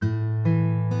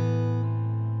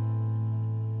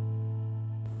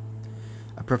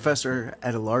A professor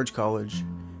at a large college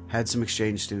had some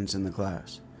exchange students in the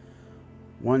class.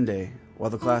 One day,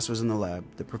 while the class was in the lab,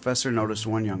 the professor noticed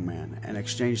one young man, an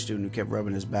exchange student who kept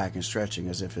rubbing his back and stretching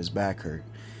as if his back hurt.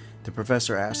 The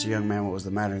professor asked the young man what was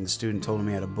the matter, and the student told him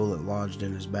he had a bullet lodged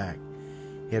in his back.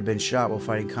 He had been shot while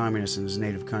fighting communists in his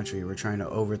native country who were trying to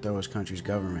overthrow his country's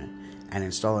government and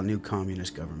install a new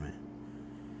communist government.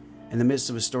 In the midst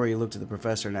of his story, he looked at the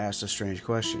professor and asked a strange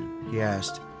question. He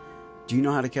asked, "Do you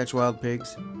know how to catch wild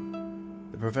pigs?"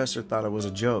 The professor thought it was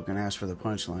a joke and asked for the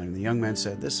punchline, and the young man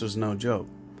said this was no joke.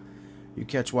 You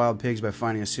catch wild pigs by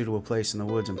finding a suitable place in the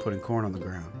woods and putting corn on the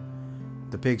ground.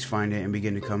 The pigs find it and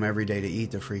begin to come every day to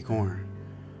eat the free corn.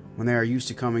 When they are used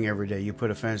to coming every day, you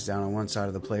put a fence down on one side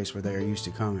of the place where they are used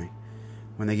to coming.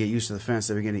 When they get used to the fence,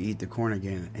 they begin to eat the corn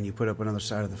again, and you put up another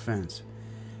side of the fence.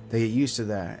 They get used to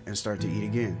that and start to eat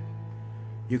again.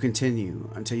 You continue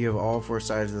until you have all four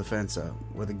sides of the fence up,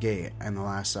 with a gate and the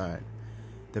last side.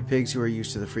 The pigs who are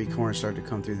used to the free corn start to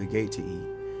come through the gate to eat.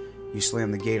 You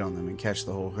slam the gate on them and catch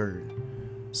the whole herd.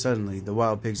 Suddenly, the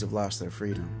wild pigs have lost their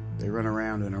freedom. They run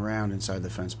around and around inside the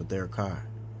fence, but they are caught.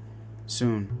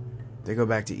 Soon, they go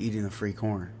back to eating the free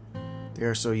corn. They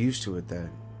are so used to it that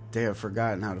they have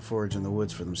forgotten how to forage in the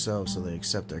woods for themselves, so they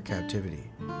accept their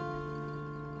captivity.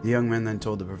 The young man then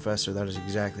told the professor that is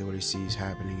exactly what he sees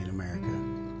happening in America.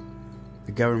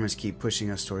 The governments keep pushing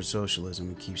us towards socialism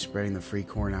and keep spreading the free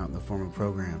corn out in the form of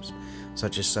programs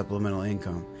such as supplemental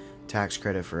income, tax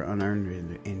credit for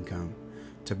unearned income,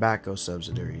 tobacco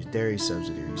subsidies, dairy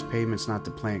subsidies, payments not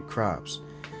to plant crops,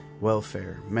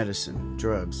 welfare, medicine,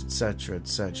 drugs, etc.,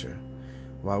 etc.,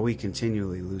 while we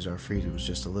continually lose our freedoms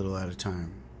just a little at a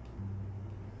time.